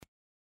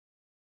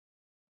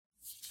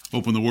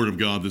Open the Word of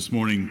God this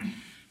morning,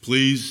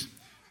 please,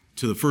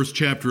 to the first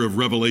chapter of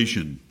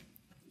Revelation.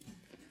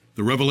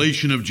 The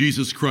revelation of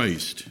Jesus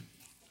Christ,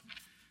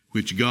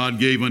 which God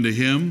gave unto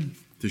him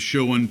to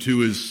show unto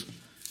his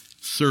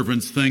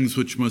servants things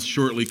which must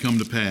shortly come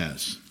to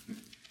pass.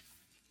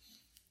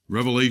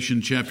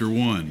 Revelation chapter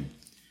 1.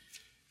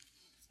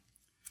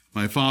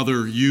 My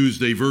father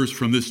used a verse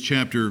from this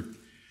chapter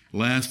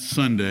last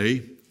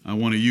Sunday. I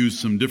want to use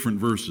some different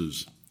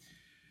verses.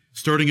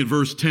 Starting at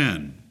verse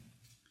 10.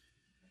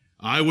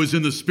 I was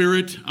in the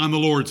Spirit on the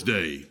Lord's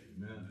day,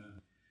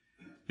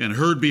 and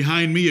heard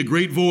behind me a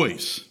great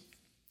voice,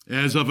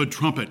 as of a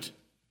trumpet,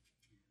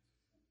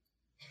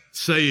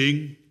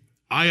 saying,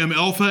 I am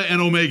Alpha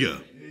and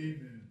Omega,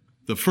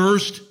 the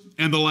first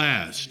and the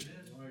last.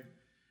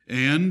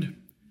 And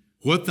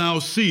what thou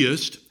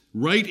seest,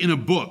 write in a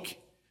book,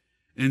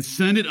 and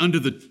send it unto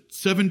the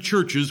 7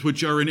 churches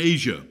which are in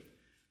Asia,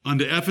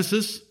 unto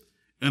Ephesus,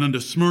 and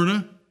unto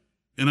Smyrna,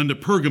 and unto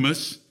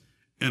Pergamos,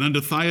 and unto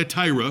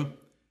Thyatira,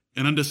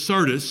 and unto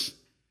Sardis,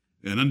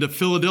 and unto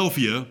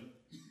Philadelphia,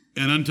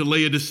 and unto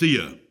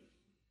Laodicea.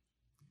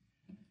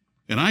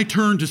 And I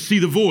turned to see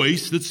the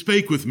voice that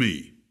spake with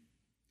me.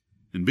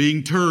 And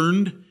being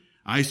turned,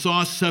 I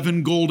saw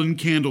 7 golden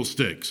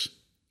candlesticks.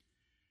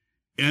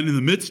 And in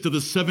the midst of the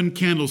 7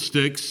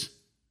 candlesticks,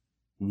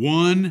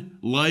 one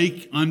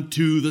like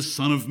unto the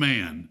Son of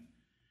Man,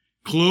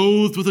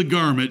 clothed with a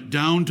garment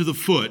down to the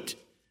foot,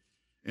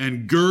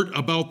 and girt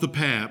about the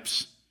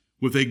paps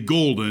with a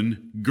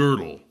golden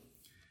girdle.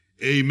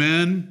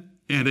 Amen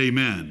and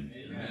amen.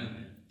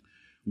 Amen.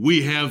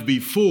 We have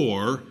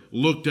before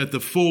looked at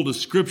the full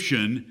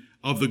description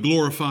of the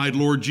glorified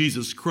Lord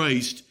Jesus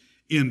Christ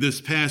in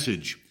this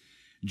passage.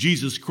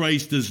 Jesus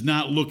Christ does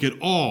not look at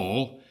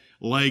all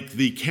like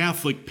the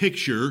Catholic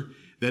picture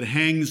that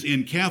hangs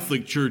in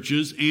Catholic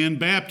churches and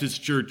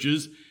Baptist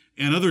churches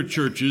and other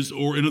churches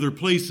or in other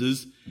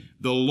places,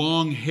 the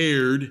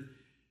long-haired,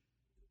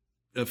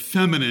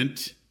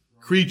 effeminate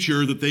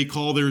creature that they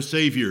call their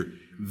Savior.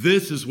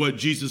 This is what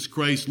Jesus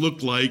Christ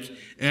looked like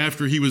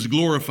after he was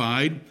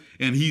glorified,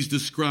 and he's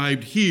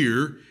described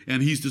here,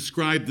 and he's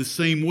described the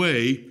same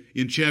way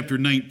in chapter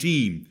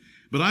 19.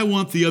 But I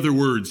want the other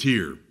words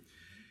here.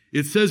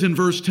 It says in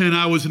verse 10,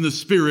 I was in the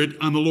Spirit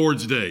on the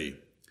Lord's day.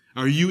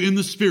 Are you in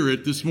the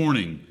Spirit this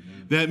morning?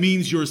 That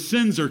means your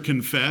sins are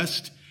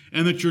confessed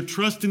and that you're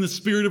trusting the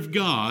Spirit of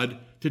God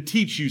to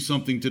teach you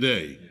something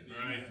today.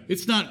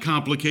 It's not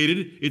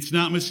complicated. It's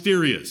not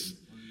mysterious.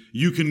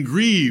 You can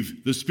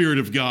grieve the Spirit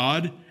of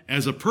God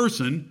as a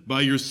person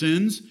by your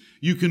sins.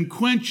 You can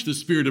quench the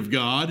Spirit of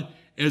God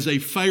as a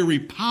fiery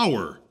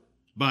power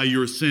by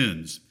your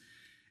sins.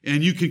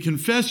 And you can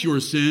confess your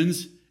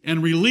sins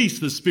and release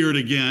the Spirit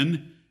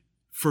again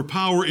for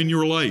power in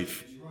your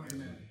life.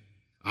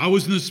 I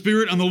was in the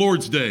Spirit on the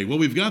Lord's day. Well,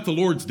 we've got the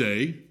Lord's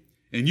day,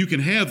 and you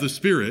can have the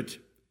Spirit.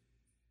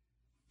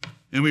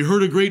 And we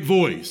heard a great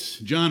voice.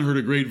 John heard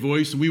a great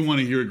voice, and we want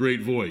to hear a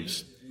great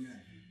voice.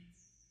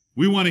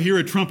 We want to hear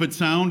a trumpet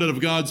sound out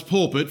of God's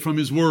pulpit from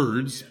his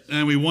words,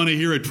 and we want to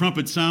hear a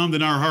trumpet sound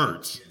in our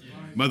hearts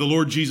by the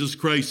Lord Jesus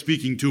Christ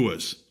speaking to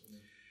us.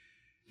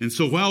 And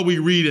so while we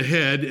read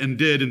ahead and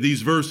did in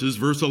these verses,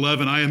 verse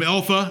 11, I am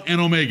Alpha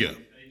and Omega.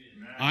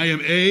 I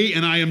am A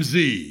and I am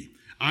Z.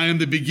 I am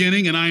the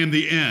beginning and I am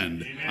the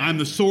end. I'm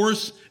the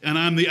source and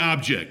I'm the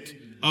object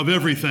of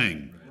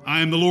everything.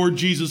 I am the Lord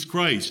Jesus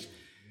Christ.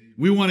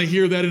 We want to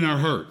hear that in our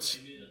hearts.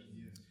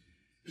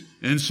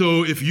 And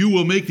so if you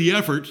will make the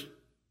effort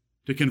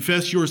to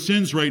confess your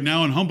sins right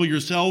now and humble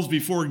yourselves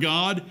before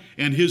God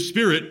and his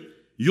Spirit,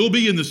 you'll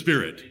be in the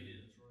Spirit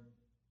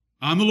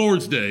on the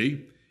Lord's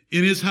day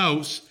in his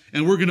house,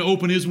 and we're going to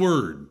open his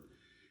word.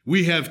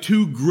 We have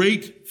 2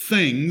 great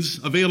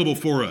things available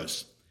for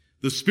us,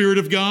 the Spirit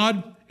of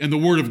God and the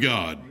Word of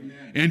God.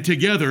 Amen. And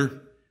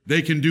together,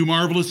 they can do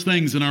marvelous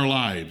things in our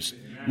lives,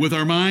 Amen. With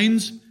our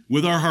minds,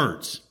 with our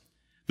hearts.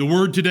 The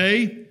word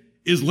today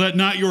is, let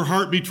not your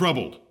heart be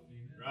troubled.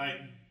 Right.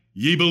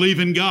 Ye believe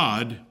in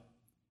God,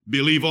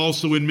 believe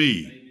also in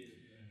me.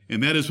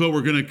 And that is what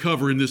we're going to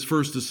cover in this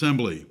first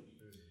assembly.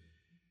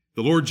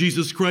 The Lord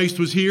Jesus Christ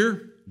was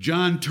here.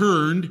 John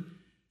turned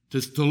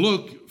to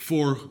look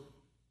for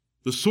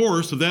the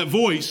source of that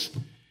voice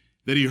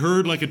that he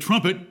heard like a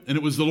trumpet, and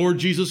it was the Lord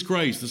Jesus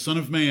Christ, the Son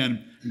of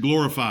Man,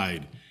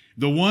 glorified.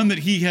 The one that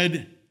he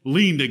had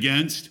leaned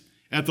against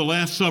at the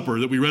Last Supper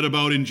that we read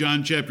about in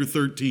John chapter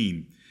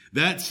 13.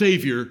 That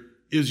Savior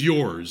is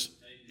yours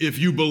if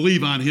you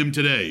believe on him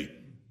today.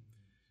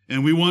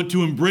 And we want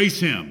to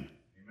embrace him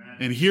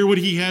and hear what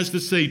he has to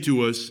say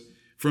to us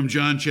from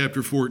John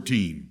chapter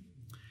 14.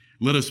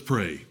 Let us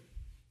pray.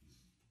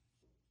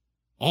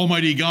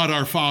 Almighty God,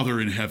 our Father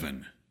in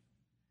heaven,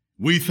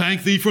 we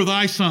thank thee for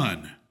thy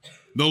Son,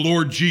 the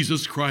Lord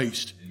Jesus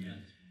Christ.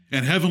 Amen.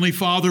 And Heavenly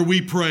Father,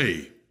 we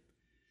pray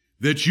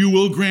that you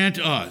will grant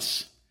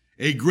us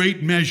a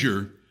great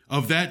measure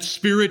of that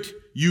Spirit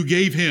you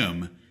gave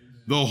him,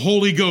 the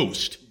Holy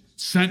Ghost,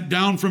 sent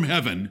down from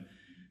heaven,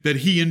 that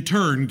he in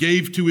turn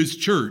gave to his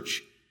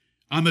church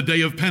on the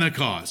day of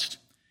Pentecost.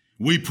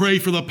 We pray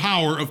for the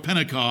power of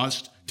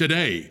Pentecost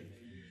today,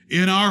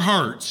 in our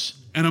hearts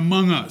and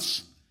among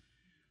us,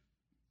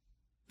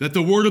 that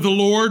the word of the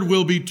Lord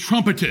will be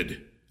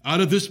trumpeted out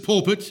of this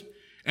pulpit,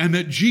 and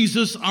that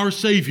Jesus, our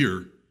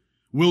Savior,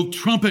 will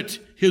trumpet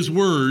his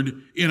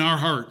word in our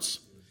hearts.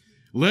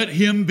 Let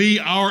him be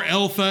our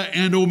Alpha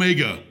and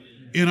Omega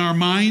in our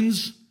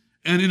minds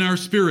and in our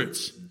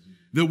spirits,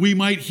 that we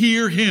might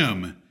hear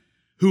him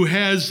who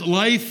has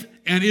life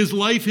and is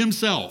life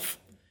himself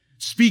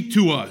speak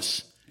to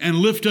us and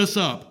lift us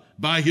up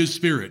by his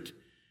Spirit.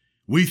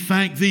 We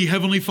thank thee,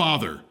 Heavenly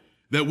Father,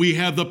 that we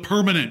have the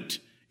permanent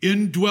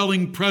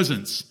indwelling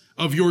presence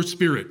of your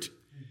Spirit.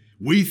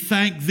 We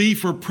thank thee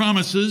for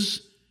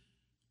promises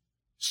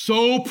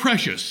so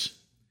precious.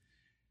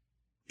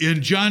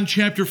 In John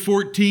chapter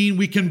 14,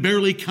 we can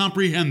barely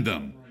comprehend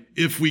them,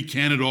 if we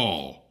can at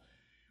all.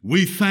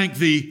 We thank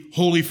thee,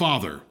 Holy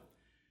Father,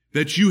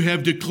 that you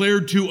have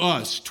declared to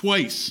us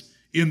twice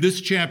in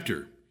this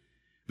chapter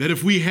that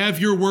if we have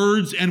your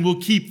words and will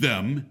keep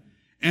them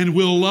and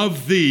will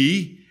love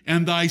thee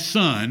and thy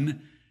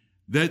Son,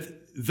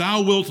 that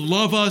thou wilt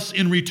love us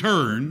in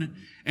return,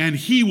 and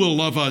he will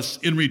love us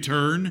in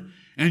return,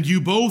 and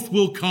you both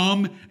will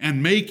come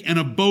and make an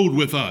abode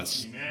with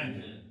us.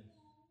 Amen.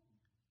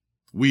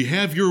 We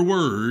have your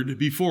word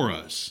before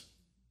us,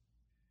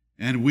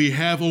 and we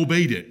have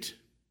obeyed it.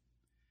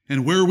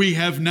 And where we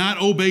have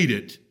not obeyed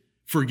it,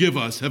 forgive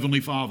us, Heavenly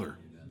Father.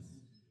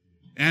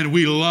 And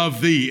we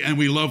love thee, and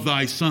we love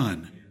thy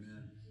Son.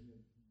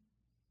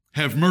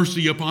 Have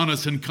mercy upon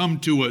us and come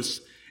to us,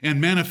 and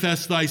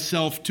manifest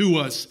thyself to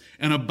us,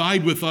 and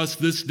abide with us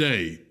this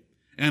day,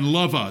 and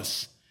love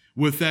us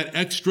with that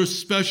extra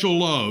special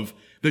love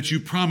that you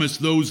promise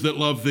those that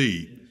love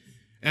thee.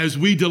 As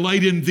we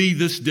delight in thee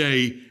this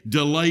day,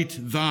 delight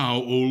thou,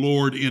 O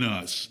Lord, in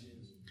us.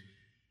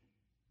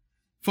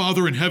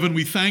 Father in heaven,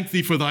 we thank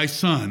thee for thy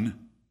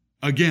Son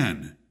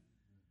again.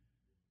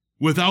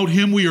 Without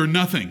him we are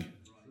nothing.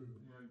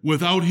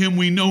 Without him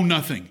we know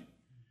nothing.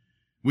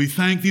 We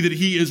thank thee that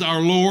he is our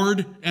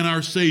Lord and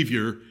our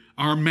Savior,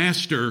 our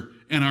Master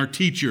and our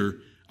Teacher,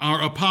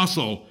 our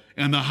Apostle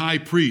and the High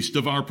Priest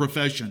of our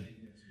profession.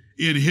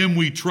 In him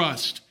we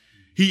trust.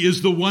 He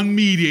is the one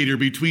mediator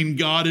between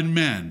God and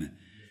men.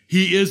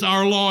 He is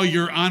our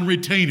lawyer on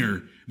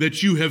retainer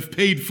that you have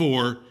paid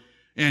for,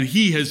 and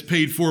he has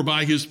paid for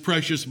by his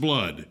precious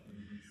blood.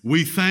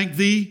 We thank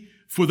thee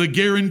for the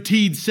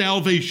guaranteed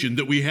salvation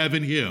that we have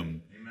in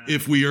him,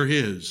 if we are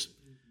his.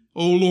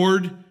 O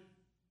Lord,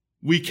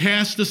 we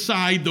cast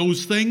aside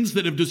those things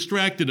that have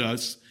distracted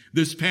us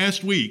this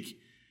past week,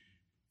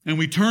 and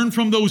we turn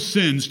from those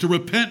sins to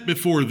repent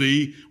before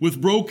thee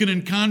with broken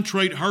and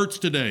contrite hearts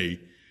today,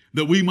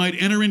 that we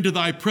might enter into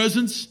thy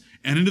presence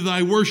and into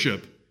thy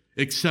worship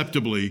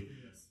acceptably,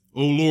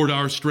 O Lord,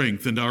 our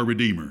strength and our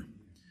Redeemer.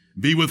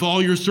 Be with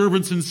all your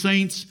servants and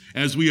saints,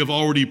 as we have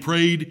already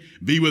prayed.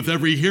 Be with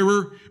every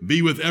hearer.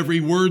 Be with every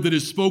word that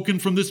is spoken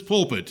from this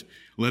pulpit.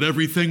 Let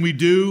everything we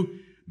do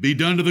be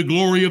done to the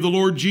glory of the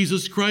Lord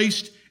Jesus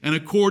Christ and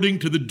according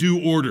to the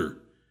due order.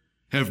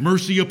 Have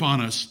mercy upon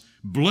us.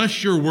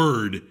 Bless your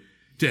word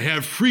to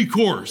have free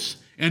course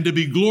and to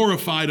be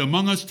glorified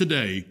among us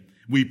today.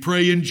 We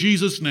pray in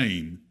Jesus'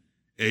 name.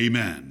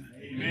 Amen.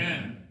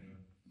 Amen.